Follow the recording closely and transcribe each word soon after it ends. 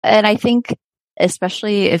And I think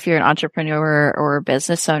especially if you're an entrepreneur or a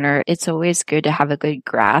business owner, it's always good to have a good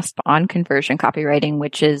grasp on conversion copywriting,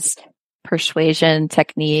 which is persuasion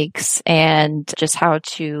techniques and just how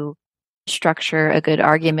to structure a good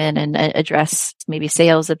argument and address maybe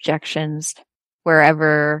sales objections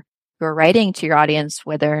wherever you're writing to your audience,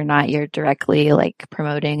 whether or not you're directly like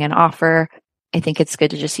promoting an offer. I think it's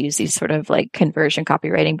good to just use these sort of like conversion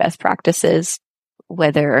copywriting best practices,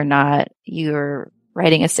 whether or not you're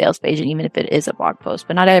writing a sales page, and even if it is a blog post,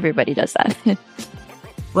 but not everybody does that.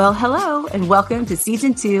 Well, hello, and welcome to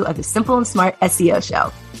season 2 of the Simple and Smart SEO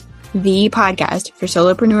Show, the podcast for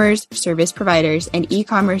solopreneurs, service providers, and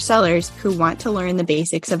e-commerce sellers who want to learn the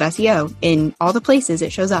basics of SEO in all the places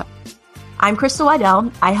it shows up. I'm Crystal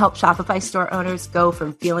Waddell. I help Shopify store owners go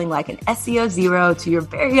from feeling like an SEO zero to your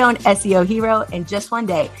very own SEO hero in just one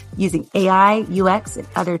day using AI, UX, and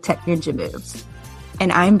other tech ninja moves.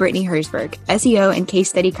 And I'm Brittany Herzberg, SEO and case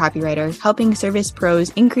study copywriter, helping service pros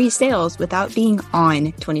increase sales without being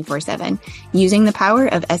on 24/7, using the power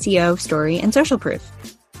of SEO, story, and social proof.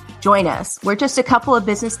 Join us. We're just a couple of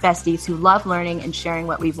business besties who love learning and sharing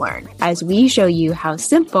what we've learned, as we show you how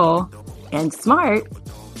simple and smart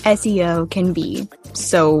SEO can be.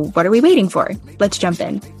 So what are we waiting for? Let's jump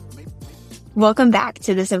in. Welcome back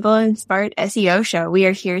to the Simple and Smart SEO Show. We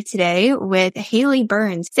are here today with Haley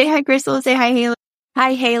Burns. Say hi, Crystal. Say hi, Haley.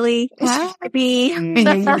 Hi, Haley. Hi. I knew you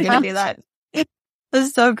were going to do that. This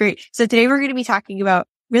is so great. So today we're going to be talking about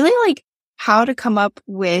really like how to come up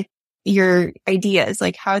with your ideas,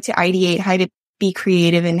 like how to ideate, how to be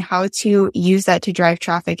creative, and how to use that to drive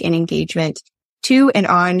traffic and engagement to and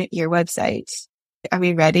on your website. Are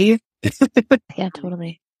we ready? Yeah,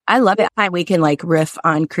 totally. I love it. Hi, we can like riff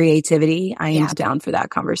on creativity. I am down for that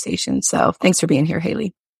conversation. So thanks for being here,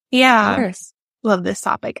 Haley. Yeah. Of course. Love this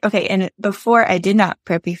topic. Okay. And before, I did not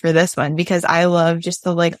prep you for this one because I love just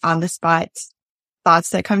the like on the spot thoughts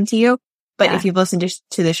that come to you. But if you've listened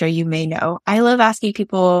to the show, you may know I love asking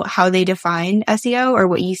people how they define SEO or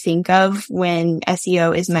what you think of when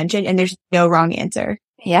SEO is mentioned. And there's no wrong answer.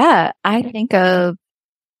 Yeah. I think of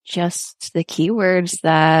just the keywords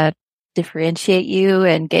that differentiate you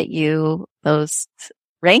and get you those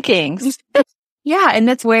rankings. Yeah. And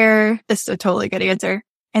that's where this is a totally good answer.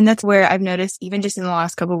 And that's where I've noticed, even just in the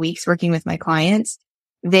last couple of weeks working with my clients,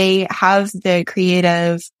 they have the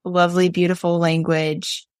creative, lovely, beautiful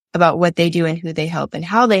language about what they do and who they help and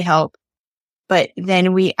how they help. But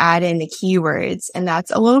then we add in the keywords, and that's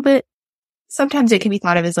a little bit, sometimes it can be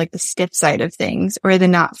thought of as like the stiff side of things or the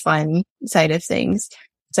not fun side of things.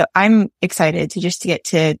 So I'm excited to get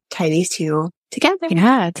to tie these two together.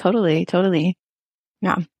 Yeah, totally.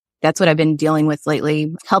 Yeah. That's what I've been dealing with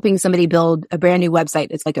lately, helping somebody build a brand new website.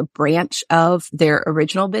 It's like a branch of their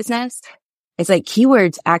original business. It's like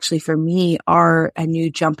keywords actually for me are a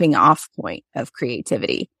new jumping off point of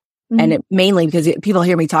creativity. Mm-hmm. And it mainly because people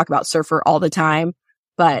hear me talk about Surfer all the time,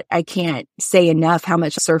 but I can't say enough how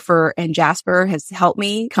much Surfer and Jasper has helped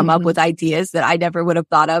me come up with ideas that I never would have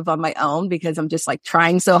thought of on my own because I'm just like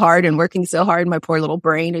trying so hard and working so hard. My poor little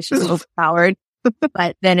brain is just overpowered.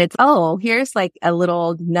 But then it's, here's like a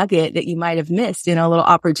little nugget that you might have missed, a little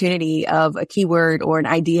opportunity of a keyword or an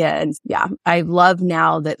idea. And yeah, I love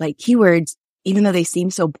now that like keywords, even though they seem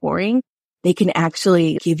so boring, they can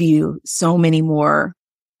actually give you so many more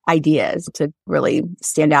ideas to really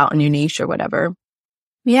stand out in your niche or whatever.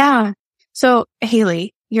 Yeah. So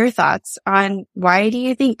Haley, your thoughts on why do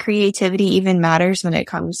you think creativity even matters when it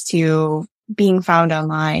comes to being found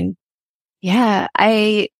online? Yeah,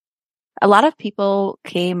 a lot of people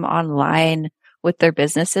came online with their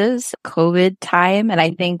businesses COVID time, and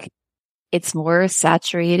I think it's more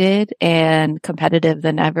saturated and competitive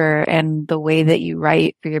than ever. And the way that you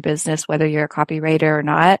write for your business, whether you're a copywriter or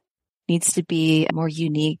not, needs to be more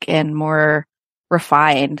unique and more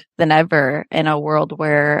refined than ever in a world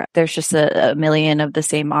where there's just a million of the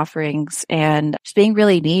same offerings, and just being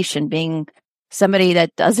really niche and being somebody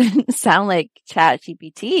that doesn't sound like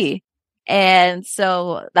ChatGPT. And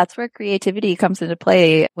so that's where creativity comes into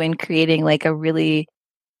play when creating like a really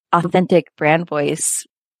authentic brand voice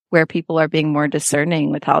where people are being more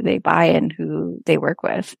discerning with how they buy and who they work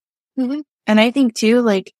with. Mm-hmm. And I think too,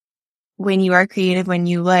 like when you are creative,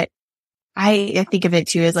 I think of it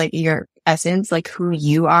too as like your essence, like who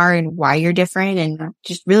you are and why you're different and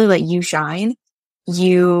just really let you shine.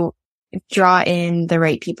 You draw in the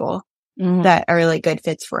right people that are like good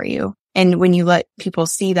fits for you. And when you let people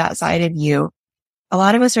see that side of you, a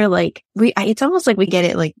lot of us are like, it's almost like we get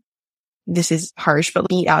it, like, this is harsh, but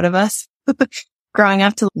beat out of us growing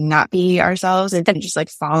up to not be ourselves and just like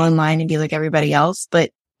fall in line and be like everybody else.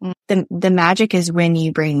 But the magic is when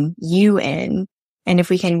you bring you in And if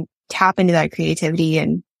we can tap into that creativity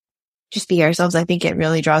and just be ourselves, I think it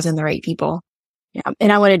really draws in the right people. Yeah.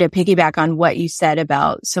 And I wanted to piggyback on what you said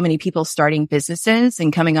about so many people starting businesses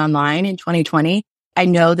and coming online in 2020. I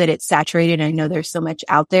know that it's saturated. I know there's so much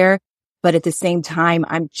out there, but at the same time,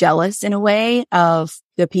 I'm jealous in a way of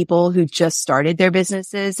the people who just started their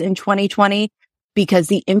businesses in 2020 because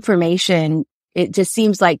the information, it just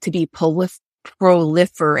seems like to be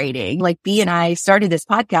proliferating. Like B and I started this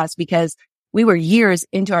podcast because we were years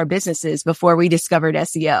into our businesses before we discovered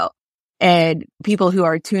SEO. And people who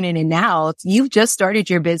are tuning in now, you've just started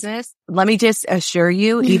your business. Let me just assure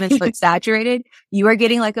you, even though it's saturated, you are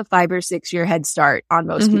getting like a 5 or 6 year head start on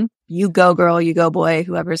most people. You go girl, you go boy,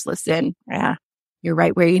 whoever's listening. Yeah. You're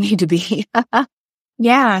right where you need to be.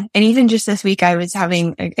 Yeah. And even just this week, I was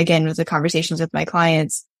having, again, with the conversations with my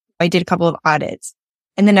clients, I did a couple of audits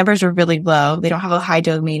and the numbers were really low. They don't have a high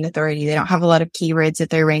domain authority. They don't have a lot of keywords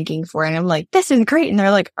that they're ranking for. And I'm like, this is great. And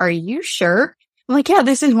they're like, are you sure? I'm like, yeah,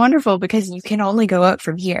 this is wonderful because you can only go up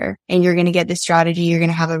from here and you're going to get this strategy. You're going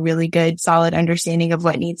to have a really good, solid understanding of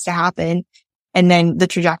what needs to happen. And then the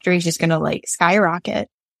trajectory is just going to like skyrocket.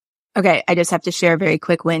 Okay. I just have to share a very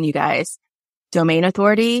quick win, you guys. Domain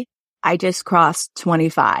authority. I just crossed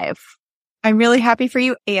 25. I'm really happy for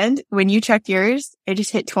you. And when you checked yours, I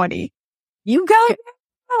just hit 20. You go.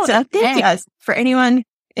 So yes, for anyone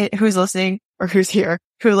who's listening or who's here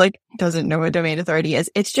who like doesn't know what domain authority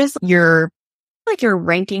is, it's just your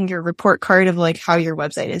ranking, your report card of like how your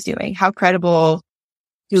website is doing, how credible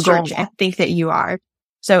search I think that you are.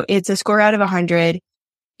 So it's a score out of 100.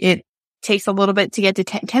 It takes a little bit to get to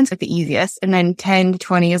 10. 10's like the easiest. And then 10 to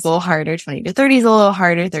 20 is a little harder. 20 to 30 is a little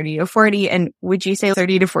harder. 30 to 40. And would you say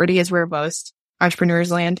 30 to 40 is where most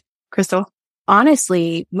entrepreneurs land, Crystal?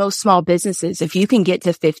 Honestly, most small businesses, if you can get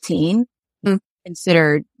to 15,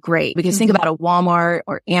 considered great because think about a Walmart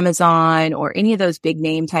or Amazon or any of those big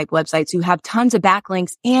name type websites who have tons of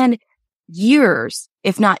backlinks and years,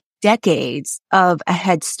 if not decades of a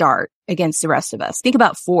head start against the rest of us. Think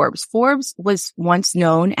about Forbes. Forbes was once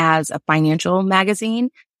known as a financial magazine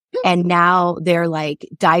and now they're like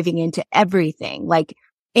diving into everything, like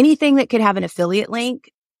anything that could have an affiliate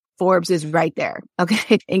link. Forbes is right there.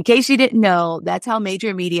 Okay. In case you didn't know, that's how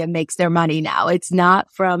major media makes their money now. It's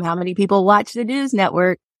not from how many people watch the news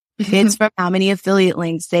network. It's from how many affiliate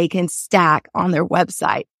links they can stack on their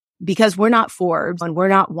website because we're not Forbes and we're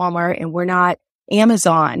not Walmart and we're not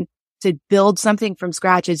Amazon. To build something from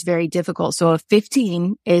scratch is very difficult. So a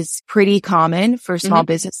 15 is pretty common for small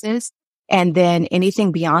businesses. And then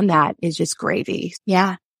anything beyond that is just gravy.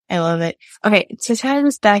 Yeah. I love it. Okay. To tie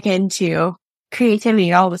this back into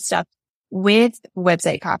creativity, all this stuff with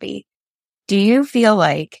website copy. Do you feel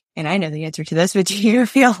like, and I know the answer to this, but do you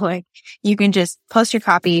feel like you can just post your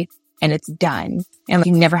copy and it's done and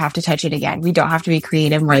you never have to touch it again? We don't have to be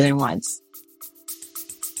creative more than once.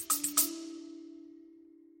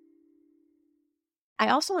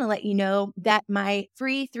 I also want to let you know that my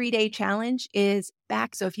free 3-day challenge is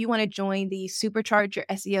back. So if you want to join the Supercharge Your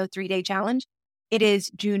SEO 3-day challenge, it is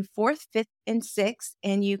June 4th, 5th, and 6th,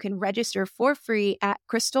 and you can register for free at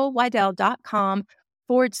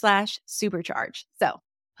crystalwydell.com/supercharge. So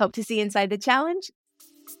hope to see you inside the challenge.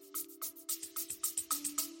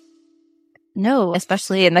 No,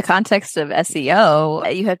 especially in the context of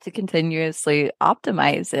SEO, you have to continuously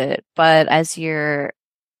optimize it. But as your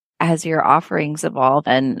offerings evolve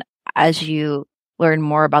and as you learn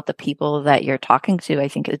more about the people that you're talking to, I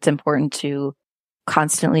think it's important to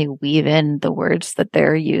constantly weave in the words that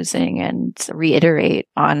they're using and reiterate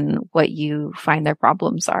on what you find their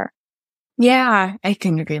problems are. Yeah, I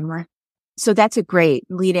couldn't agree more. So that's a great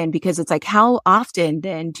lead in because it's like, how often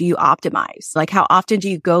then do you optimize? Like, how often do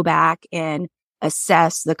you go back and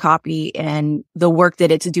assess the copy and the work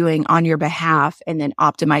that it's doing on your behalf and then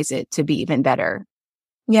optimize it to be even better?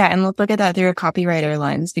 Yeah. And let's look at that through a copywriter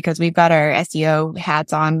lens because we've got our SEO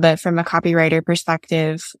hats on, but from a copywriter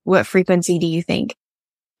perspective, what frequency do you think?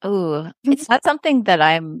 Oh, it's not something that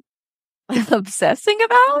I'm obsessing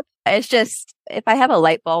about. It's just, if I have a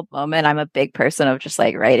light bulb moment, I'm a big person of just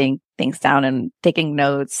like writing things down and taking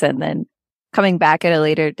notes and then coming back at a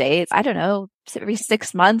later date. I don't know, every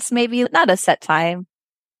 6 months, maybe, not a set time.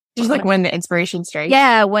 Just like when the inspiration strikes.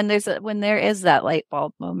 Yeah. When there is that light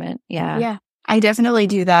bulb moment. Yeah. Yeah. I definitely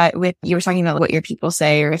do that with, you were talking about what your people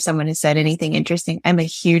say, or if someone has said anything interesting. I'm a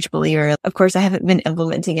huge believer. Of course, I haven't been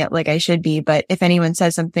implementing it like I should be, but if anyone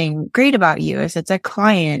says something great about you, if it's a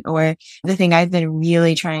client, or the thing I've been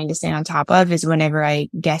really trying to stay on top of is whenever I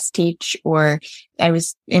guest teach or I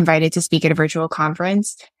was invited to speak at a virtual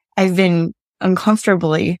conference, I've been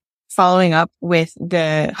uncomfortably following up with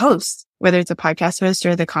the host, whether it's a podcast host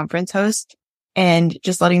or the conference host, and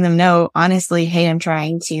just letting them know, honestly, hey, I'm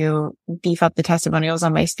trying to beef up the testimonials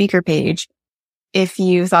on my speaker page. If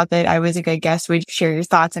you thought that I was a good guest, would you share your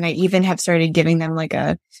thoughts? And I even have started giving them like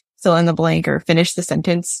a fill in the blank or finish the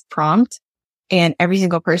sentence prompt. And every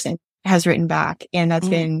single person has written back. And that's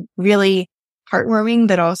been really heartwarming,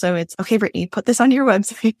 but also it's okay, Brittany, put this on your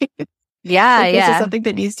website. Yeah. Like, this is Yeah. something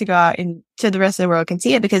that needs to go out and to the rest of the world can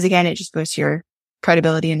see it, because again, it just boosts your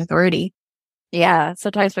credibility and authority. Yeah.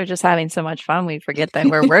 Sometimes we're just having so much fun. We forget that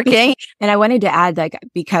we're working. And I wanted to add, like,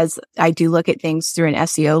 because I do look at things through an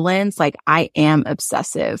SEO lens, like I am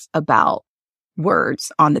obsessive about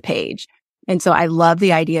words on the page. And so I love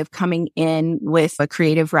the idea of coming in with a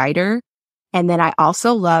creative writer. And then I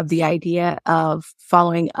also love the idea of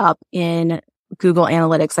following up in Google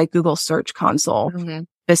Analytics, like Google Search Console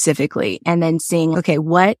specifically, and then seeing, okay,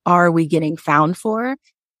 what are we getting found for?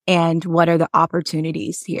 And what are the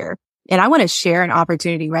opportunities here? And I want to share an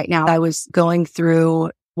opportunity right now. I was going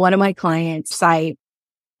through one of my clients' site,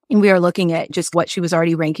 and we are looking at just what she was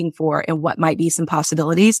already ranking for and what might be some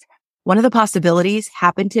possibilities. One of the possibilities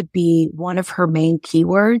happened to be one of her main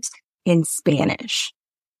keywords in Spanish.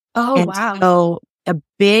 Oh, And wow. so a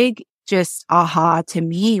big just aha to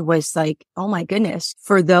me was like, oh my goodness,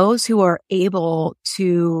 for those who are able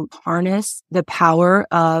to harness the power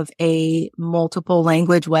of a multiple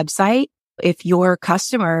language website, if your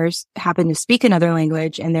customers happen to speak another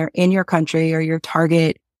language and they're in your country or your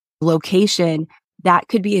target location, that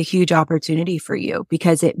could be a huge opportunity for you,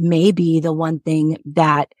 because it may be the one thing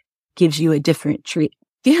that gives you a different treat.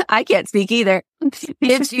 I can't speak either.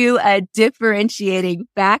 Gives you a differentiating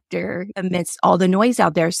factor amidst all the noise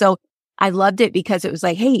out there. So I loved it because it was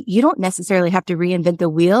like, hey, you don't necessarily have to reinvent the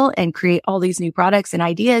wheel and create all these new products and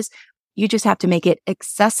ideas. You just have to make it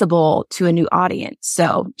accessible to a new audience.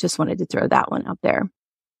 So just wanted to throw that one out there.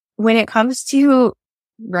 When it comes to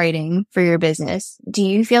writing for your business, do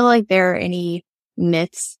you feel like there are any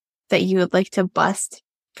myths that you would like to bust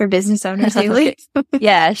for business owners lately?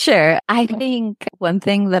 Yeah, sure. I think one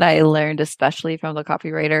thing that I learned, especially from the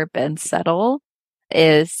copywriter Ben Settle,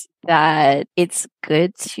 is that it's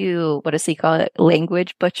good to, what does he call it?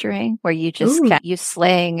 Language butchering, where you just can't use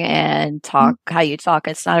slang and talk how you talk.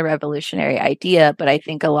 It's not a revolutionary idea, but I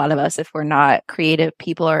think a lot of us, if we're not creative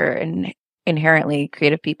people or inherently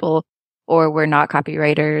creative people, or we're not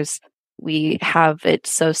copywriters, we have it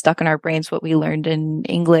so stuck in our brains what we learned in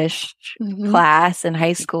English class in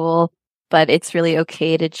high school. But it's really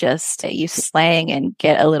okay to just use slang and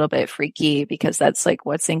get a little bit freaky, because that's like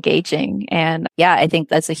what's engaging. And yeah, I think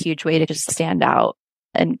that's a huge way to just stand out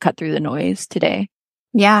and cut through the noise today.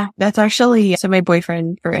 Yeah, that's actually, so my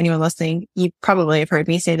boyfriend, for anyone listening, you probably have heard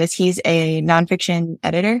me say this. He's a nonfiction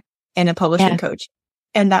editor and a publishing coach.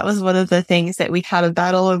 And that was one of the things that we had a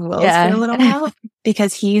battle of wills for a little while,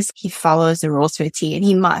 because he follows the rules to a T, and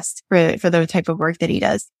he must for the type of work that he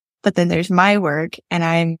does. But then there's my work, and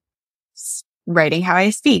I'm writing how I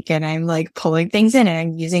speak, and I'm like pulling things in, and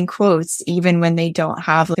I'm using quotes even when they don't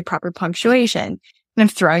have the proper punctuation, and I'm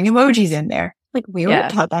throwing emojis in there. Like, we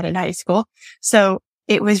weren't taught that in high school. So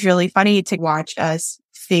it was really funny to watch us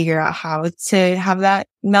figure out how to have that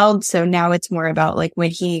meld. So now it's more about like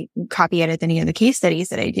when he copy edits any of the case studies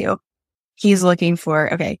that I do, he's looking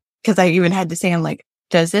for, okay, because I even had to say, I'm like,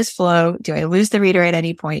 does this flow? Do I lose the reader at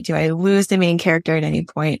any point? Do I lose the main character at any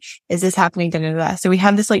point? Is this happening? Da, da, da. So we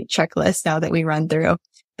have this like checklist now that we run through,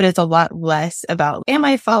 but it's a lot less about, am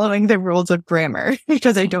I following the rules of grammar?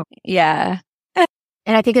 Because I don't. Yeah.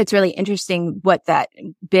 And I think it's really interesting what that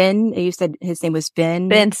Ben, you said his name was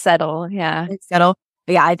Ben Settle. Yeah. Ben Settle.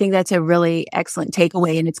 Yeah, I think that's a really excellent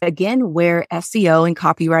takeaway. And it's again where SEO and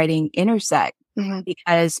copywriting intersect,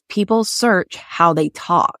 because people search how they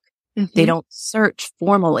talk. They don't search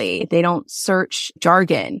formally. They don't search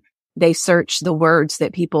jargon. They search the words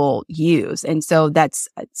that people use. And so that's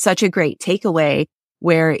such a great takeaway,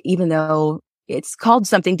 where even though it's called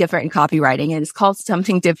something different in copywriting and it's called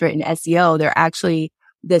something different in SEO, they're actually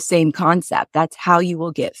the same concept. That's how you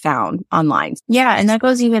will get found online. Yeah. And that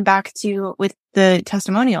goes even back to with the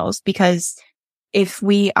testimonials, because if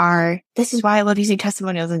we are, this is why I love using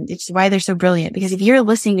testimonials, and it's why they're so brilliant, because if you're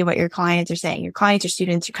listening to what your clients are saying, your clients, your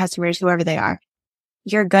students, your customers, whoever they are,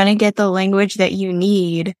 you're going to get the language that you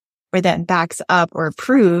need, or that backs up or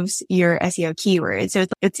proves your SEO keyword. So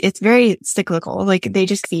it's very cyclical. Like, they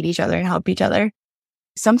just feed each other and help each other.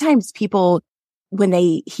 Sometimes people, when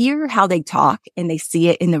they hear how they talk and they see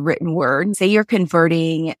it in the written word, say you're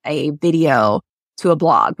converting a video to a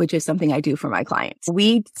blog, which is something I do for my clients.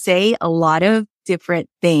 We say a lot of different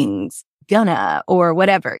things, gonna, or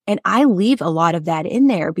whatever. And I leave a lot of that in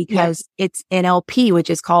there because it's NLP, which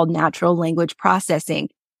is called natural language processing.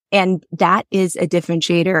 And that is a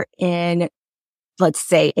differentiator in, let's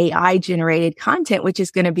say, AI generated content, which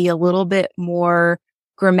is going to be a little bit more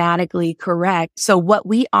grammatically correct. So what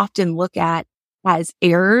we often look at as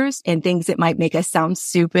errors and things that might make us sound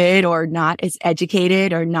stupid or not as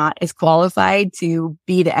educated or not as qualified to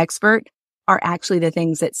be the expert are actually the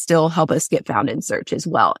things that still help us get found in search as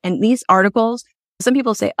well. And these articles, some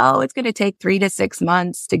people say, oh, it's going to take 3 to 6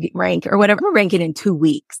 months to get rank or whatever. We're ranking in 2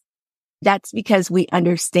 weeks. That's because we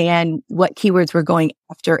understand what keywords we're going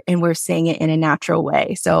after and we're saying it in a natural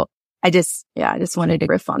way. So I just wanted to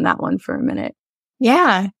riff on that one for a minute.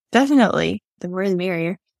 Yeah, definitely. The more the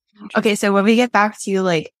merrier. Okay. So when we get back to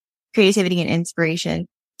like creativity and inspiration,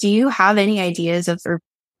 do you have any ideas of, or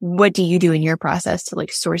what do you do in your process to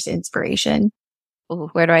like source inspiration? Ooh,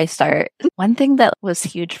 where do I start? One thing that was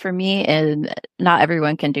huge for me, and not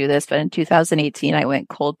everyone can do this, but in 2018, I went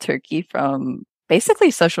cold turkey from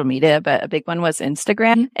basically social media, but a big one was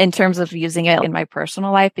Instagram in terms of using it in my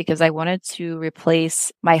personal life because I wanted to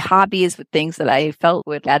replace my hobbies with things that I felt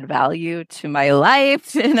would add value to my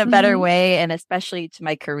life in a better way and especially to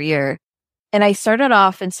my career. And I started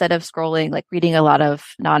off, instead of scrolling, like reading a lot of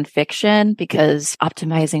nonfiction because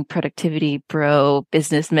optimizing productivity, bro,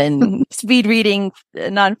 businessmen, speed reading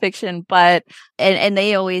nonfiction. But, and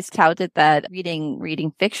they always touted that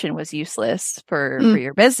reading fiction was useless for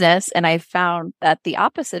your business. And I found that the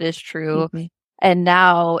opposite is true. And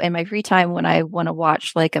now in my free time, when I want to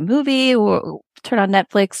watch like a movie or turn on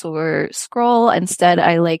Netflix or scroll, instead,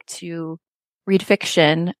 I like to read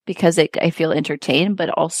fiction because I feel entertained, but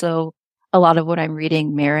also a lot of what I'm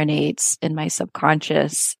reading marinates in my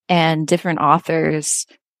subconscious, and different authors,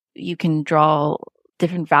 you can draw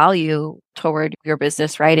different value toward your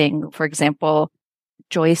business writing. For example,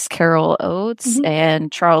 Joyce Carol Oates and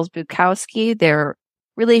Charles Bukowski, they're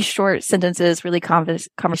really short sentences, really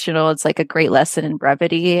conversational. It's like a great lesson in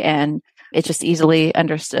brevity and it's just easily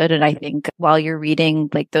understood. And I think while you're reading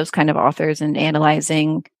like those kind of authors and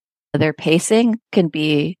analyzing their pacing can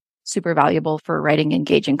be super valuable for writing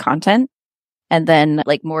engaging content. And then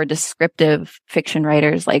like more descriptive fiction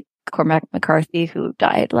writers like Cormac McCarthy, who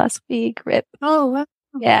died last week, RIP. Oh, wow.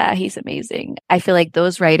 Yeah, he's amazing. I feel like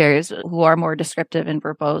those writers who are more descriptive and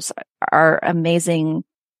verbose are amazing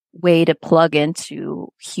way to plug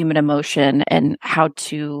into human emotion and how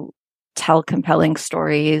to tell compelling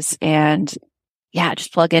stories and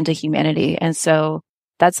just plug into humanity. And so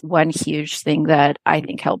that's one huge thing that I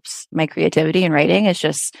think helps my creativity in writing is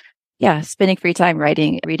just, spending free time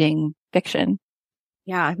reading fiction.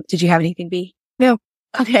 Yeah. Did you have anything, B? No.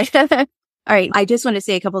 Okay. All right. I just want to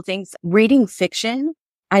say a couple of things. Reading fiction,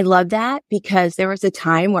 I love that because there was a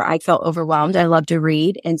time where I felt overwhelmed. I love to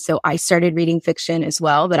read. And so I started reading fiction as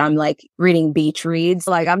well, but I'm like reading beach reads.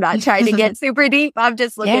 Like I'm not trying to get super deep. I'm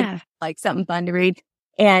just looking for like something fun to read.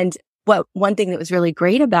 And one thing that was really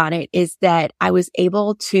great about it is that I was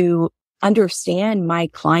able to understand my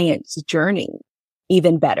client's journey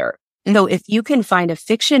even better. So if you can find a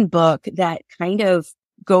fiction book that kind of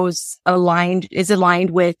is aligned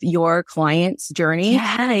with your client's journey,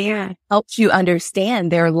 helps you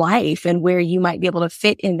understand their life and where you might be able to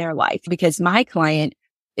fit in their life. Because my client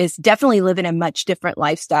is definitely living a much different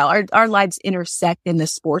lifestyle. Our lives intersect in the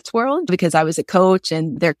sports world because I was a coach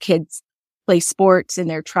and their kids play sports and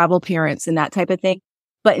they're travel parents and that type of thing.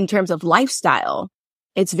 But in terms of lifestyle,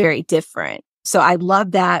 it's very different. So I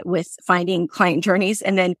love that with finding client journeys.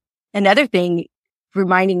 And then another thing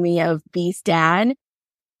reminding me of B's dad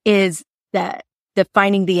is that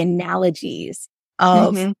finding the analogies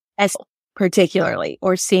of SEO particularly,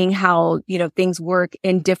 or seeing how, things work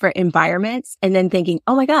in different environments and then thinking,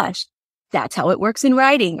 oh my gosh, that's how it works in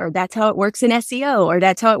writing, or that's how it works in SEO, or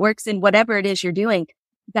that's how it works in whatever it is you're doing.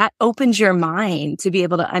 That opens your mind to be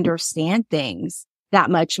able to understand things that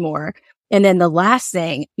much more. And then the last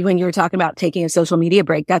thing, when you were talking about taking a social media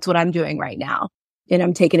break, that's what I'm doing right now. And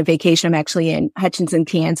I'm taking a vacation. I'm actually in Hutchinson,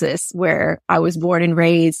 Kansas, where I was born and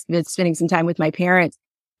raised, spending some time with my parents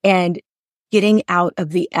and getting out of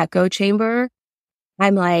the echo chamber.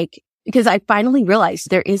 I'm like, because I finally realized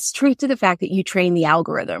there is truth to the fact that you train the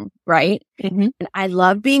algorithm, right? And I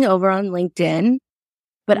love being over on LinkedIn,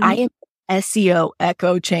 but I am SEO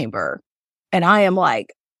echo chamber. And I am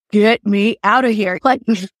like, get me out of here. Like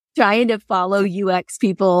trying to follow UX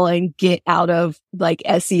people and get out of like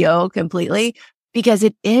SEO completely. Because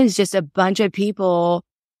it is just a bunch of people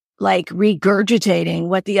like regurgitating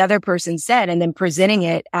what the other person said and then presenting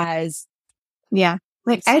it as,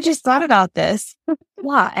 like I just thought about this.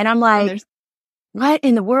 And I'm like, what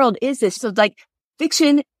in the world is this? So like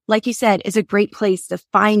fiction, like you said, is a great place to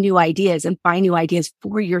find new ideas and find new ideas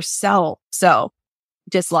for yourself. So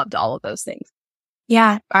just loved all of those things.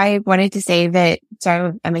 Yeah, I wanted to say that,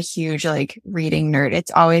 so I'm a huge like reading nerd. It's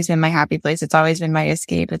always been my happy place. It's always been my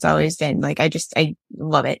escape. It's always been like, I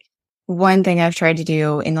love it. One thing I've tried to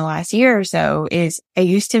do in the last year or so is I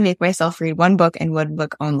used to make myself read one book and one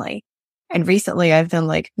book only. And recently I've done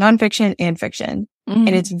like nonfiction and fiction. And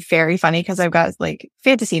it's very funny because I've got like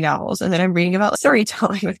fantasy novels and then I'm reading about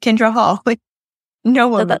storytelling with Kendra Hall. Like no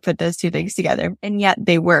one would put those two things together. And yet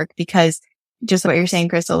they work because just what you're saying,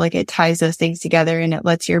 Crystal, like it ties those things together and it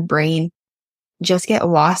lets your brain just get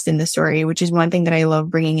lost in the story, which is one thing that I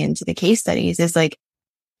love bringing into the case studies is like,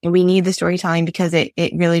 we need the storytelling because it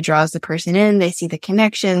really draws the person in. They see the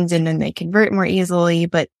connections and then they convert more easily,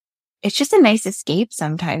 but it's just a nice escape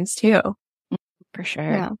sometimes too. For sure.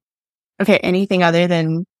 Yeah. Okay. Anything other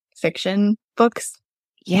than fiction books?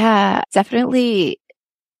 Yeah, definitely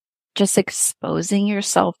just exposing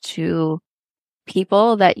yourself to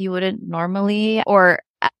people that you wouldn't normally, or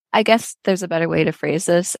I guess there's a better way to phrase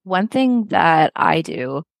this. One thing that I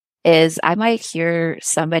do is I might hear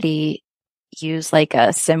somebody use like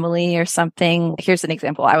a simile or something. Here's an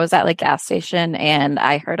example. I was at like a gas station and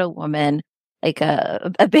I heard a woman, like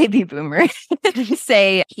a baby boomer,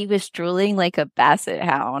 say he was drooling like a basset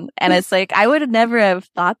hound. And it's like, I would have never have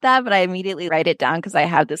thought that, but I immediately write it down because I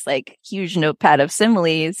have this like huge notepad of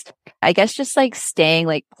similes. I guess just like staying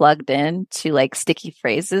like plugged in to like sticky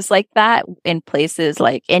phrases like that in places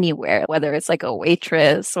like anywhere, whether it's like a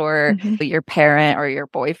waitress or your parent or your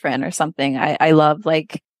boyfriend or something. I love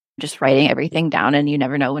like just writing everything down, and you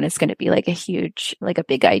never know when it's going to be like a huge, like a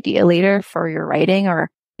big idea later for your writing,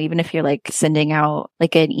 or even if you're like sending out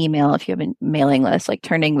like an email, if you have a mailing list, like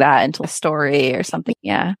turning that into a story or something.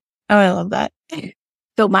 Yeah. Oh, I love that.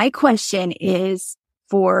 So my question is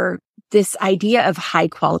for this idea of high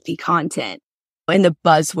quality content and the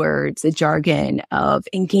buzzwords, the jargon of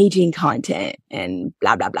engaging content and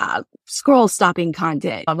blah, blah, blah, scroll stopping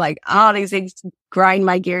content. I'm like, oh, these things grind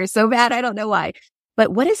my gears so bad. I don't know why.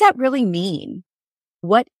 But what does that really mean?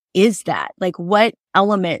 What is that? Like what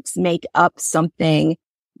elements make up something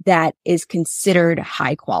that is considered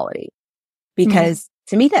high quality? Because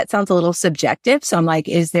to me, that sounds a little subjective. So I'm like,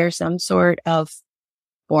 is there some sort of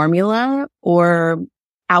formula or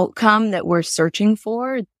outcome that we're searching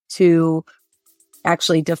for to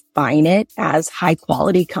actually define it as high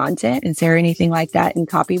quality content? Is there anything like that in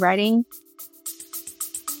copywriting?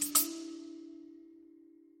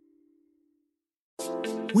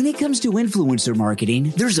 When it comes to influencer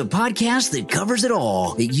marketing, there's a podcast that covers it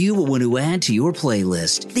all that you will want to add to your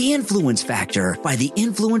playlist. The Influence Factor by the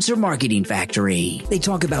Influencer Marketing Factory. They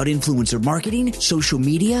talk about influencer marketing, social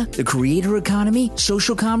media, the creator economy,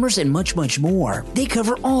 social commerce, and much, much more. They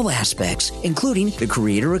cover all aspects, including the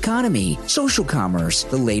creator economy, social commerce,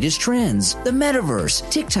 the latest trends, the metaverse,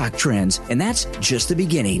 TikTok trends, and that's just the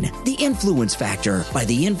beginning. The Influence Factor by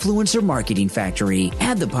the Influencer Marketing Factory.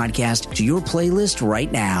 Add the podcast to your playlist right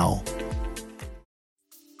now.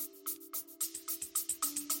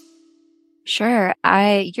 Sure.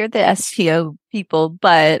 You're the SEO people,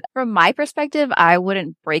 but from my perspective, I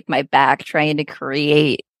wouldn't break my back trying to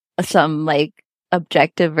create some like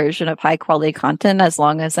objective version of high quality content as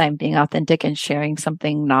long as I'm being authentic and sharing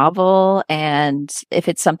something novel. And if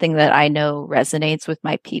it's something that I know resonates with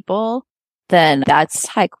my people, then that's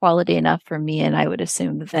high quality enough for me, and I would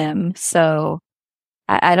assume them. So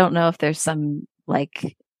I don't know if there's some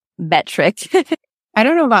like metric. I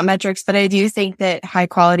don't know about metrics, but I do think that high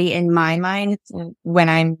quality in my mind, when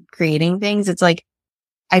I'm creating things, it's like,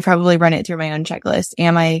 I probably run it through my own checklist.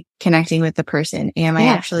 Am I connecting with the person? Am I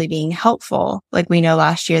actually being helpful? Like we know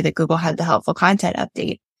last year that Google had the helpful content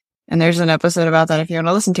update. And there's an episode about that if you want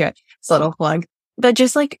to listen to it. It's a little plug. But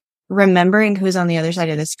just like remembering who's on the other side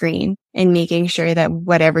of the screen and making sure that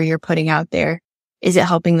whatever you're putting out there, is it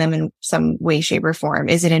helping them in some way, shape, or form?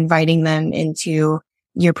 Is it inviting them into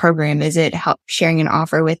your program? Is it sharing an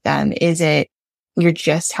offer with them? Is it you're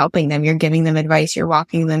just helping them? You're giving them advice. You're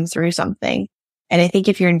walking them through something. And I think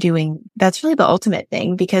if you're doing, that's really the ultimate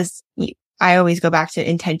thing, because I always go back to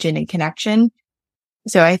intention and connection.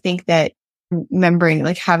 So I think that remembering,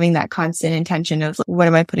 like having that constant intention of what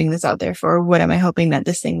am I putting this out there for? What am I hoping that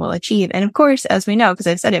this thing will achieve? And of course, as we know, because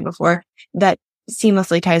I've said it before, that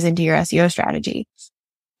seamlessly ties into your SEO strategy.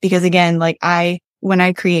 Because again, like when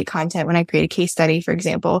I create content, when I create a case study, for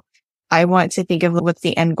example, I want to think of what's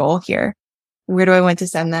the end goal here. Where do I want to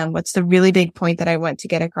send them? What's the really big point that I want to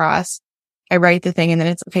get across? I write the thing and then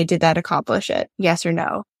it's, okay, did that accomplish it? Yes or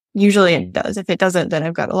no? Usually it does. If it doesn't, then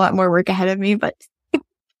I've got a lot more work ahead of me, but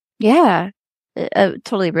yeah,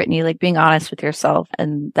 totally, Brittany, like being honest with yourself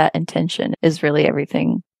and that intention is really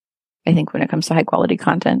everything, I think, when it comes to high quality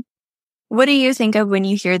content. What do you think of when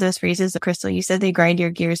you hear those phrases? Crystal, you said they grind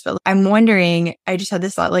your gears, but I'm wondering, I just had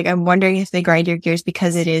this thought, like, I'm wondering if they grind your gears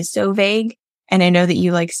because it is so vague. And I know that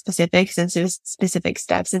you like specifics and specific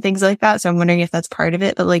steps and things like that. So I'm wondering if that's part of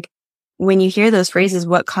it. But like, when you hear those phrases,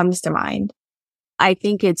 what comes to mind? I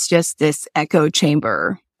think it's just this echo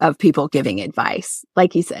chamber of people giving advice,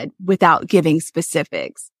 like you said, without giving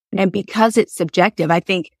specifics. And because it's subjective, I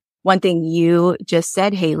think one thing you just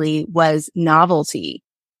said, Haley, was novelty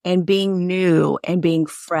and being new and being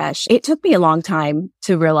fresh. It took me a long time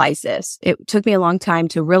to realize this. It took me a long time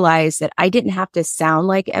to realize that I didn't have to sound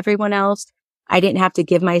like everyone else. I didn't have to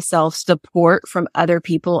give myself support from other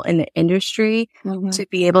people in the industry to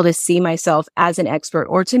be able to see myself as an expert,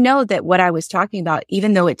 or to know that what I was talking about,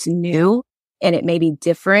 even though it's new and it may be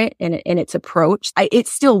different in its approach, it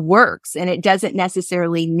still works, and it doesn't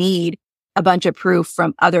necessarily need a bunch of proof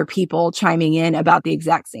from other people chiming in about the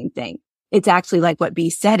exact same thing. It's actually like what B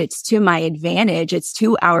said. It's to my advantage. It's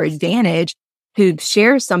to our advantage to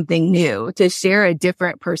share something new, to share a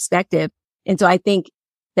different perspective. And so I think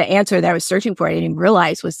the answer that I was searching for, I didn't even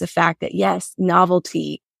realize, was the fact that yes,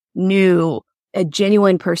 novelty, new, a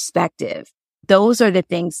genuine perspective. Those are the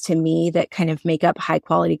things to me that kind of make up high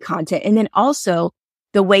quality content. And then also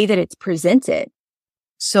the way that it's presented.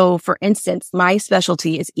 So for instance, my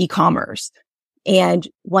specialty is e-commerce. And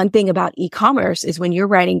one thing about e-commerce is when you're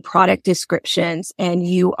writing product descriptions and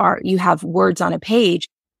you have words on a page,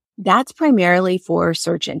 that's primarily for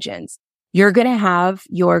search engines. You're going to have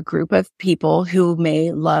your group of people who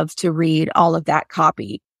may love to read all of that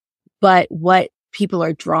copy. But what people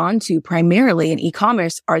are drawn to primarily in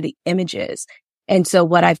e-commerce are the images. And so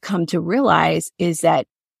what I've come to realize is that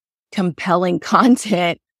compelling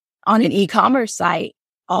content on an e-commerce site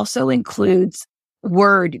also includes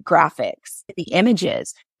word graphics, the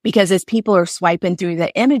images, because as people are swiping through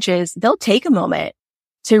the images, they'll take a moment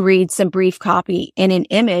to read some brief copy in an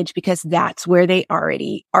image because that's where they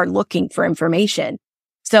already are looking for information.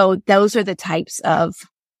 So those are the types of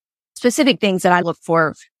specific things that I look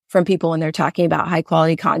for from people when they're talking about high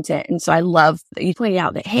quality content. And so I love that you pointed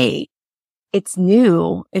out that, hey, it's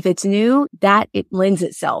new. If it's new, that it lends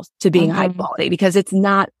itself to being high quality because it's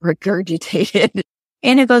not regurgitated.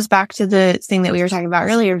 And it goes back to the thing that we were talking about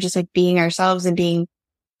earlier, just like being ourselves and being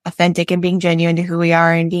authentic and being genuine to who we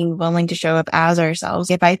are and being willing to show up as ourselves.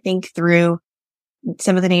 If I think through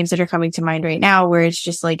some of the names that are coming to mind right now, where it's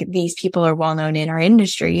just like these people are well known in our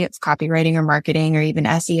industry, it's copywriting or marketing or even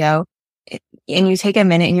SEO. And you take a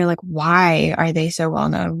minute and you're like, why are they so well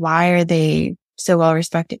known? Why are they so well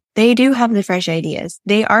respected? They do have the fresh ideas.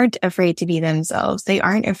 They aren't afraid to be themselves. They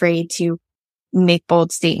aren't afraid to make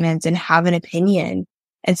bold statements and have an opinion.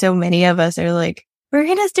 And so many of us are like, we're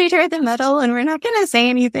going to stay toward the middle and we're not going to say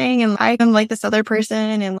anything. And I'm like this other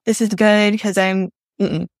person and this is good because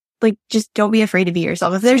like, just don't be afraid to be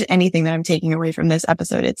yourself. If there's anything that I'm taking away from this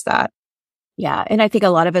episode, it's that. Yeah. And I think a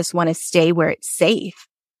lot of us want to stay where it's safe.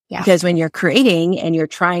 Yeah. Because when you're creating and you're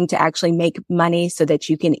trying to actually make money so that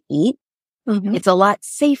you can eat, it's a lot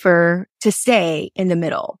safer to stay in the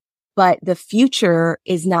middle. But the future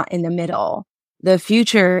is not in the middle. The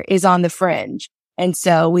future is on the fringe. And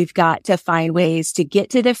so we've got to find ways to get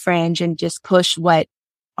to the fringe and just push what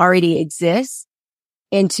already exists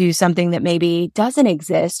into something that maybe doesn't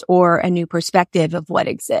exist or a new perspective of what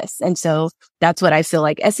exists. And so that's what I feel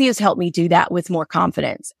like SEO has helped me do that with more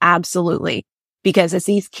confidence. Absolutely. Because as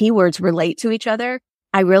these keywords relate to each other,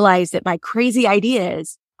 I realize that my crazy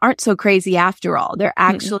ideas aren't so crazy after all. They're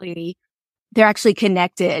actually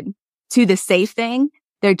connected to the safe thing.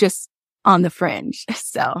 They're just on the fringe.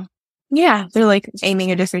 So yeah, they're like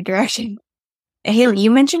aiming a different direction. Haley,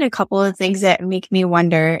 you mentioned a couple of things that make me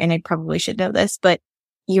wonder, and I probably should know this, but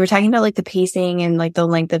you were talking about like the pacing and like the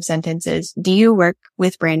length of sentences. Do you work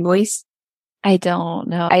with brand voice? I don't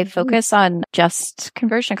know. I focus on just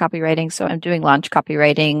conversion copywriting. So I'm doing launch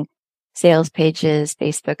copywriting, sales pages,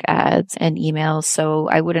 Facebook ads, and emails. So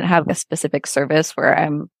I wouldn't have a specific service where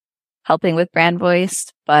I'm helping with brand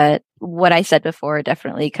voice. But what I said before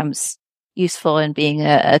definitely comes useful in being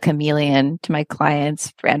a chameleon to my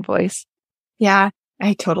clients' brand voice. Yeah,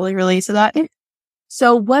 I totally relate to that.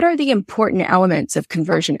 So what are the important elements of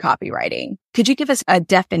conversion copywriting? Could you give us a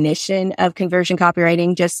definition of conversion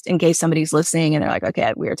copywriting just in case somebody's listening and they're like,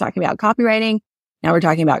 okay, we were talking about copywriting. Now we're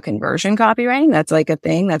talking about conversion copywriting. That's like a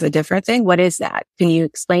thing. That's a different thing. What is that? Can you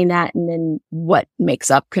explain that? And then what makes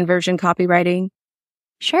up conversion copywriting?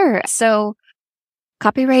 Sure. So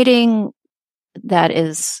copywriting that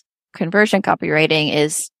is conversion copywriting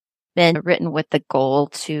is been written with the goal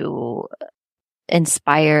to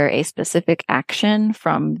inspire a specific action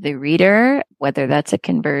from the reader, whether that's a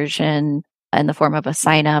conversion in the form of a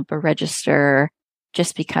sign up, a register,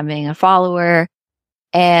 just becoming a follower.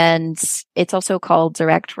 And it's also called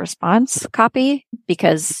direct response copy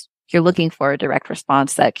because you're looking for a direct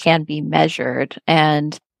response that can be measured.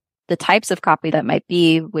 And the types of copy that might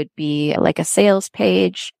be would be like a sales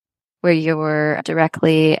page where you're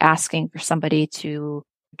directly asking for somebody to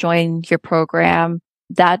join your program.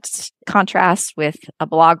 That contrasts with a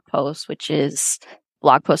blog post, which is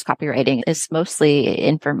blog post copywriting is mostly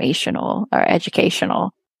informational or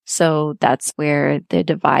educational. So that's where the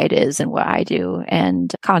divide is in what I do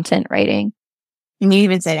and content writing. And you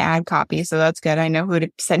even said ad copy, so that's good. I know who to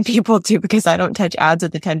send people to because I don't touch ads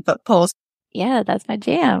with the 10-foot poles. Yeah, that's my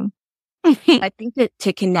jam. I think that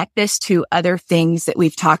to connect this to other things that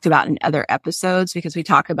we've talked about in other episodes, because we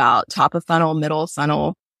talk about top of funnel, middle of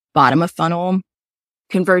funnel, bottom of funnel,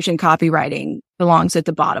 conversion copywriting belongs at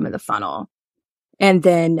the bottom of the funnel. And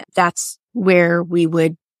then that's where we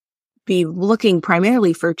would be looking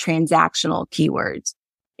primarily for transactional keywords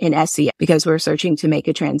in SEO because we're searching to make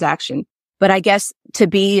a transaction. But I guess to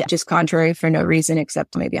be just contrary for no reason,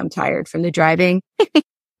 except maybe I'm tired from the driving,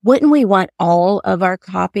 wouldn't we want all of our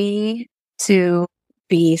copy to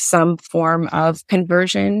be some form of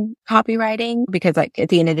conversion copywriting? Because like at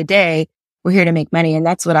the end of the day, we're here to make money. And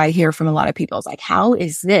that's what I hear from a lot of people. It's like, how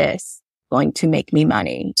is this going to make me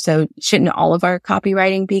money? So shouldn't all of our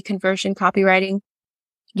copywriting be conversion copywriting?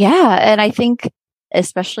 Yeah. And I think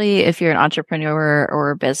especially if you're an entrepreneur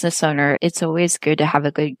or a business owner, it's always good to have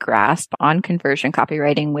a good grasp on conversion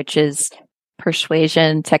copywriting, which is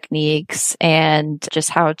persuasion techniques and just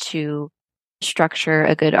how to structure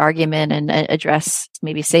a good argument and address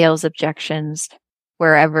maybe sales objections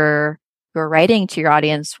wherever you're writing to your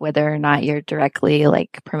audience, whether or not you're directly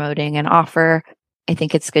like promoting an offer. I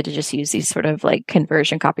think it's good to just use these sort of like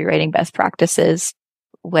conversion copywriting best practices,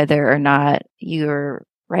 whether or not you're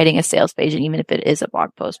writing a sales page, and even if it is a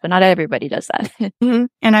blog post, but not everybody does that. Mm-hmm.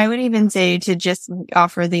 And I would even say to just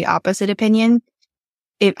offer the opposite opinion.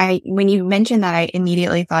 When you mentioned that, I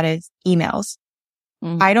immediately thought of emails.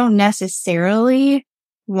 Mm-hmm. I don't necessarily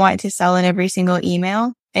want to sell in every single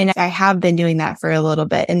email. And I have been doing that for a little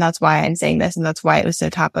bit. And that's why I'm saying this. And that's why it was so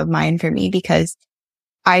top of mind for me, because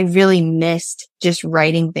I really missed just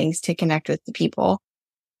writing things to connect with the people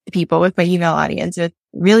with my email audience, with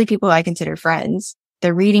really people I consider friends.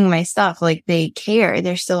 They're reading my stuff. Like they care.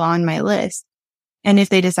 They're still on my list. And if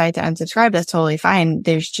they decide to unsubscribe, that's totally fine.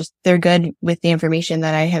 They're good with the information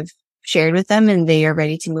that I have shared with them and they are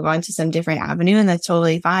ready to move on to some different avenue. And that's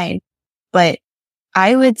totally fine. But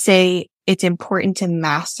I would say it's important to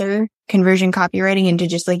master conversion copywriting and to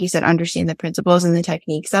just, like you said, understand the principles and the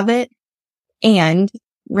techniques of it. And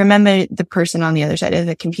remember the person on the other side of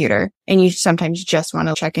the computer. And you sometimes just want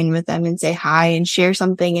to check in with them and say hi and share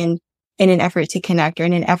something in an effort to connect or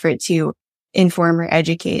in an effort to inform or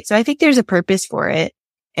educate. So I think there's a purpose for it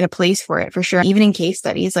and a place for it for sure. Even in case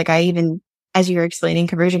studies, like as you were explaining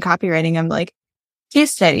conversion copywriting, I'm like,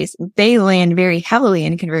 case studies, they land very heavily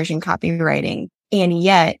in conversion copywriting. And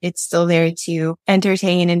yet it's still there to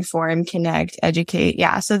entertain, inform, connect, educate.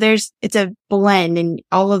 Yeah. So it's a blend, and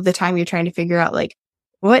all of the time you're trying to figure out like,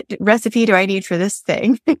 what recipe do I need for this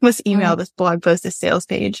thing? This email, this blog post, this sales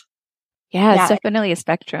page. Yeah, it's definitely a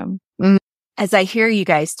spectrum. As I hear you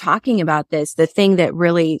guys talking about this, the thing that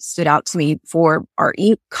really stood out to me for our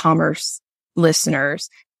e-commerce listeners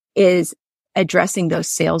is addressing those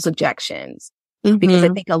sales objections. Mm-hmm. Because I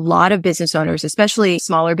think a lot of business owners, especially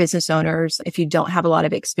smaller business owners, if you don't have a lot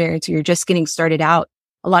of experience or you're just getting started out,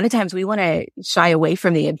 a lot of times we want to shy away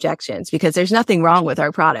from the objections because there's nothing wrong with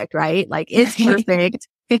our product, right? Like it's perfect.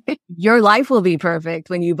 Your life will be perfect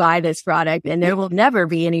when you buy this product and there will never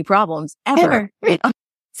be any problems ever.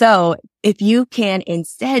 So if you can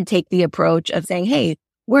instead take the approach of saying, hey,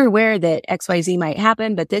 we're aware that XYZ might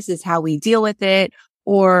happen, but this is how we deal with it.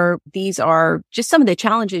 Or these are just some of the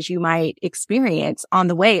challenges you might experience on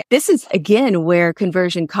the way. This is, again, where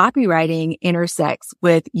conversion copywriting intersects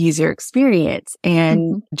with user experience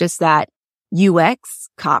and just that UX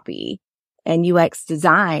copy and UX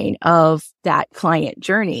design of that client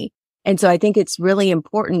journey. And so I think it's really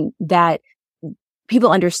important that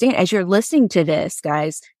people understand as you're listening to this,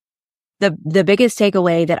 guys, the biggest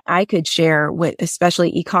takeaway that I could share with especially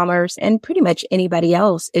e-commerce and pretty much anybody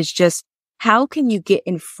else is just how can you get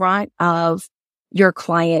in front of your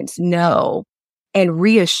clients and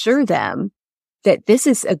reassure them that this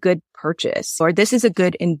is a good purchase or this is a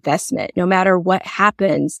good investment, no matter what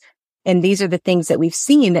happens. And these are the things that we've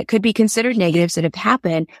seen that could be considered negatives that have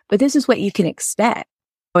happened, but this is what you can expect.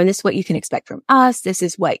 And this is what you can expect from us. This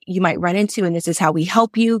is what you might run into. And this is how we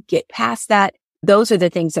help you get past that. Those are the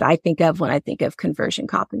things that I think of when I think of conversion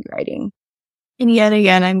copywriting. And yet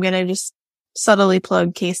again, I'm going to just subtly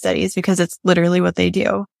plug case studies because it's literally what they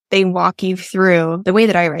do. They walk you through the way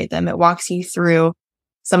that I write them. It walks you through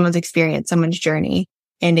someone's experience, someone's journey,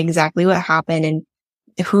 and exactly what happened and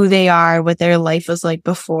who they are, what their life was like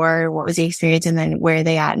before, what was the experience, and then where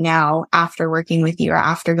they at now after working with you or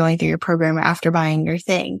after going through your program or after buying your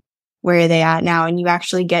thing. Where are they at now? And you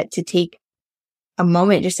actually get to take a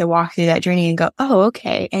moment just to walk through that journey and go, oh,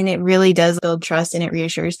 okay. And it really does build trust and it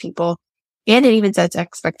reassures people. And it even sets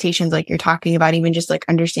expectations like you're talking about, even just like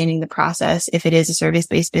understanding the process. If it is a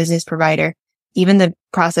service-based business provider, even the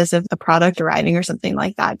process of a product arriving or something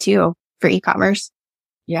like that too for e-commerce.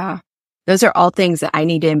 Yeah. Those are all things that I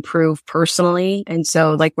need to improve personally. And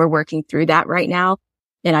so like we're working through that right now.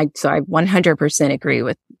 And I 100% agree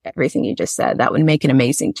with everything you just said. That would make an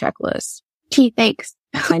amazing checklist. Gee, thanks.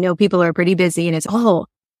 I know people are pretty busy and it's,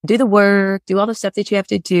 do the work, do all the stuff that you have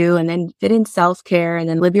to do, and then fit in self-care and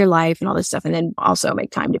then live your life and all this stuff. And then also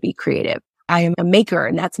make time to be creative. I am a maker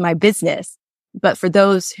and that's my business. But for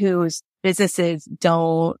those whose businesses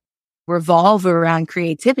don't revolve around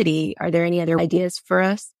creativity, are there any other ideas for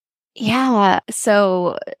us? Yeah.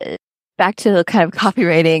 So back to the kind of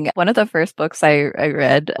copywriting. One of the first books I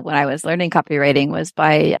read when I was learning copywriting was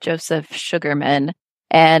by Joseph Sugarman.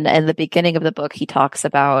 And in the beginning of the book, he talks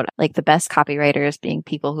about like the best copywriters being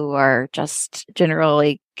people who are just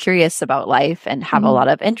generally curious about life and have a lot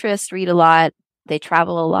of interest, read a lot, they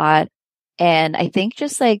travel a lot. And I think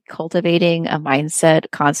just like cultivating a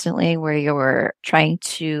mindset constantly where you're trying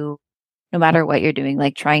to, no matter what you're doing,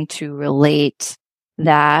 like trying to relate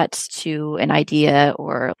that to an idea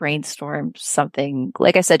or brainstorm something.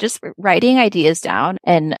 Like I said, just writing ideas down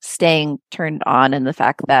and staying turned on in the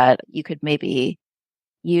fact that you could maybe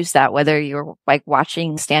use that, whether you're like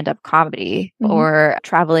watching stand-up comedy or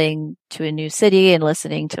traveling to a new city and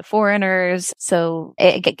listening to foreigners. So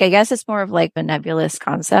I guess it's more of like a nebulous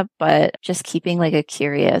concept, but just keeping like a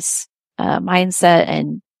curious mindset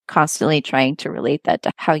and constantly trying to relate that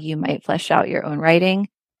to how you might flesh out your own writing.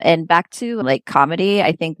 And back to like comedy,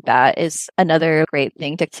 I think that is another great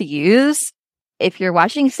thing to use. If you're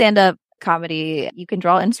watching stand-up comedy, you can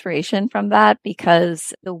draw inspiration from that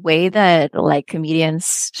because the way that like comedians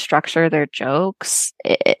structure their jokes,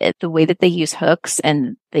 the way that they use hooks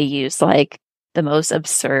and they use like the most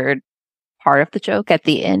absurd part of the joke at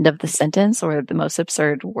the end of the sentence or the most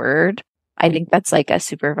absurd word, I think that's like a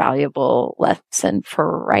super valuable lesson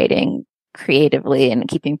for writing creatively and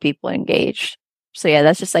keeping people engaged. So yeah,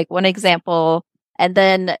 that's just like one example. And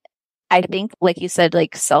then I think, like you said,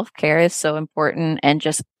 like self-care is so important and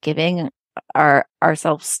just giving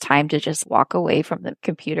ourselves time to just walk away from the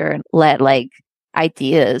computer and let like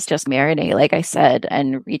ideas just marinate, like I said,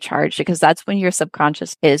 and recharge, because that's when your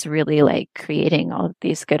subconscious is really like creating all of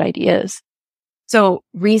these good ideas. So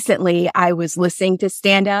recently I was listening to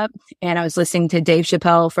stand up and I was listening to Dave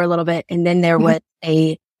Chappelle for a little bit. And then there was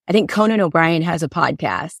I think Conan O'Brien has a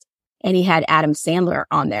podcast. And he had Adam Sandler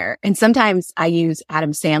on there. And sometimes I use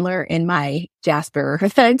Adam Sandler in my Jasper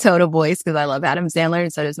total voice because I love Adam Sandler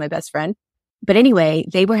and so does my best friend. But anyway,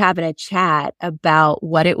 they were having a chat about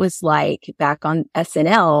what it was like back on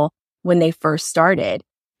SNL when they first started.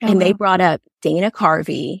 And they brought up Dana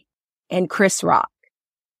Carvey and Chris Rock.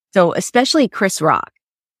 So especially Chris Rock.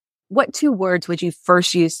 What 2 words would you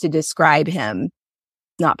first use to describe him?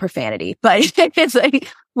 Not profanity, but it's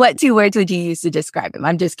like, what 2 words would you use to describe him?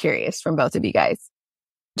 I'm just curious from both of you guys.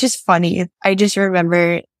 Just funny. I just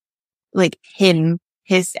remember like him,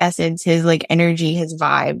 his essence, his like energy, his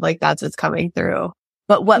vibe, like that's what's coming through.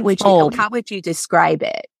 But what would you, how would you describe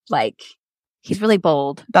it? Like, he's really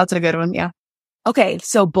bold. That's a good one. Yeah. Okay.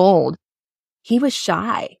 So bold. He was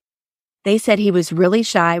shy. They said he was really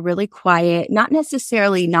shy, really quiet, not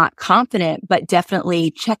necessarily not confident, but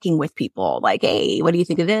definitely checking with people like, hey, what do you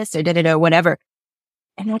think of this? Or da-da-da, whatever.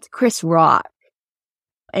 And that's Chris Rock.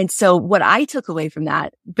 And so what I took away from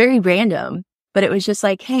that, very random, but it was just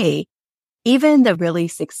like, hey, even the really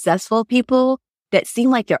successful people that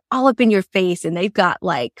seem like they're all up in your face and they've got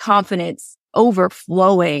like confidence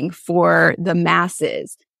overflowing for the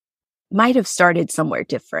masses might have started somewhere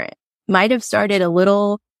different, might have started a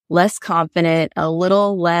little less confident, a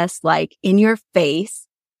little less like in your face,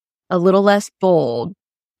 a little less bold,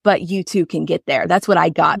 but you too can get there. That's what I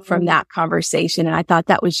got from that conversation. And I thought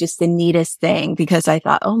that was just the neatest thing because I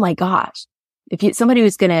thought, oh my gosh, if somebody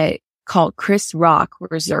was going to call Chris Rock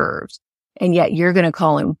reserved and yet you're going to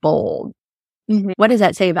call him bold, what does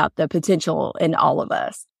that say about the potential in all of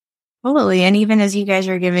us? Totally. And even as you guys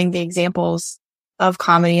are giving the examples of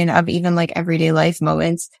comedy and of even like everyday life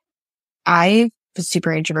moments, I've was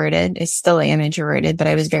super introverted. I still am introverted, but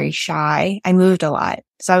I was very shy. I moved a lot.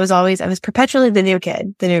 So I was perpetually the new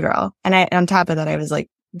kid, the new girl. And on top of that, I was like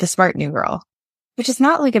the smart new girl, which is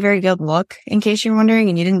not like a very good look, in case you're wondering,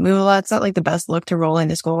 and you didn't move a lot. It's not like the best look to roll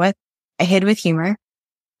into school with. I hid with humor.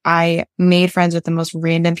 I made friends with the most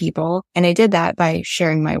random people. And I did that by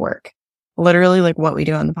sharing my work. Literally like what we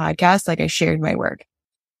do on the podcast. Like I shared my work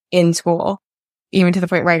in school, even to the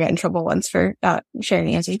point where I got in trouble once for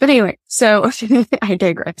sharing answers. But anyway, so I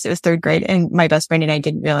digress. It was third grade and my best friend and I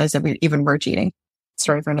didn't realize that we even were cheating.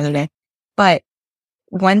 Story for another day. But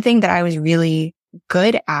one thing that I was really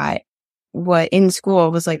good at in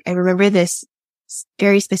school was like, I remember this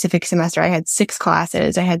very specific semester. I had 6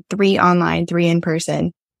 classes. I had 3 online, 3 in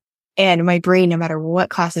person. And my brain, no matter what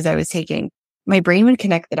classes I was taking, my brain would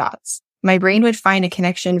connect the dots. My brain would find a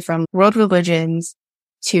connection from world religions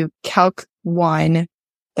to Calc 1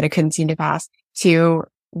 that I couldn't seem to pass to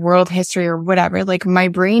world history or whatever. Like my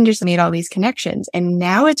brain just made all these connections. And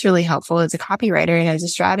now it's really helpful as a copywriter and as a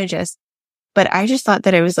strategist. But I just thought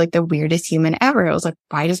that I was like the weirdest human ever. I was like,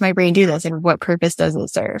 why does my brain do this? And what purpose does it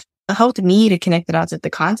serve? It helped me to connect the dots with the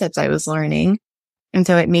concepts I was learning. And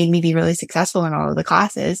so it made me be really successful in all of the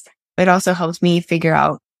classes. But it also helped me figure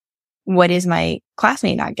out what is my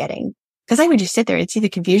classmate not getting? Because I would just sit there and see the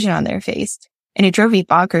confusion on their face. And it drove me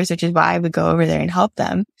bonkers, which is why I would go over there and help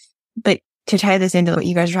them. But to tie this into what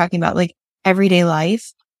you guys are talking about, like everyday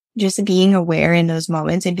life, just being aware in those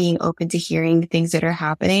moments and being open to hearing things that are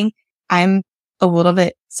happening. I'm a little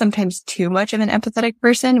bit sometimes too much of an empathetic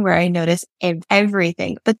person where I notice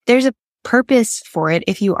everything, but there's a purpose for it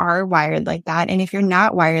if you are wired like that. And if you're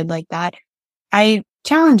not wired like that, I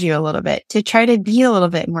challenge you a little bit to try to be a little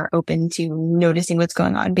bit more open to noticing what's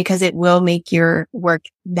going on because it will make your work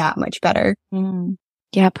that much better. Mm.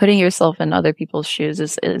 Yeah, putting yourself in other people's shoes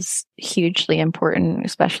is hugely important,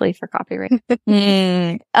 especially for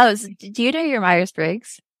copywriting. Oh, so do you know your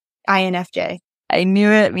Myers-Briggs? INFJ. I knew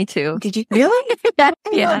it. Me too. Did you really?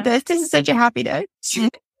 Yeah. This is such a happy day.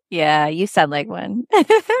 Yeah, you sound like one.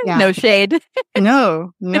 Yeah. No shade.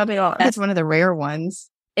 No, not at all. It's one of the rare ones.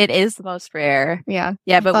 It is the most rare. Yeah.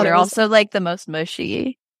 Yeah, but we're also like the most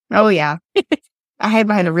mushy. Oh, yeah. I hide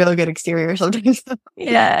behind a really good exterior sometimes.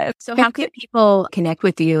 Yeah. So how can people connect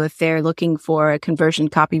with you if they're looking for a conversion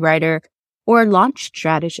copywriter or launch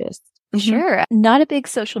strategist? Sure. Not a big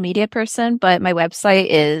social media person, but my website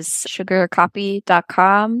is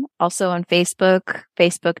sugarcopy.com. Also on Facebook,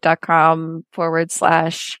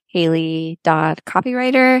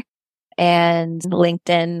 facebook.com/Haley.copywriter and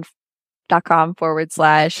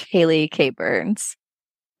LinkedIn.com/Haley K. Burns.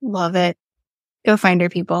 Love it. Go find her,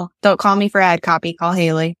 people. Don't call me for ad copy. Call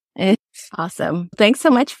Haley. Awesome. Thanks so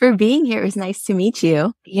much for being here. It was nice to meet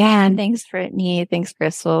you. Yeah. And thanks, Brittany. Thanks,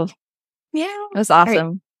 Crystal. Yeah. It was awesome.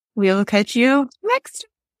 Right. We'll catch you next.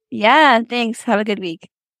 Yeah. Thanks. Have a good week.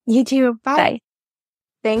 You too. Bye. Bye.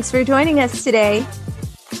 Thanks for joining us today.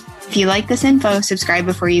 If you like this info, subscribe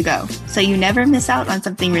before you go so you never miss out on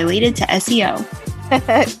something related to SEO.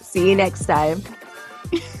 See you next time.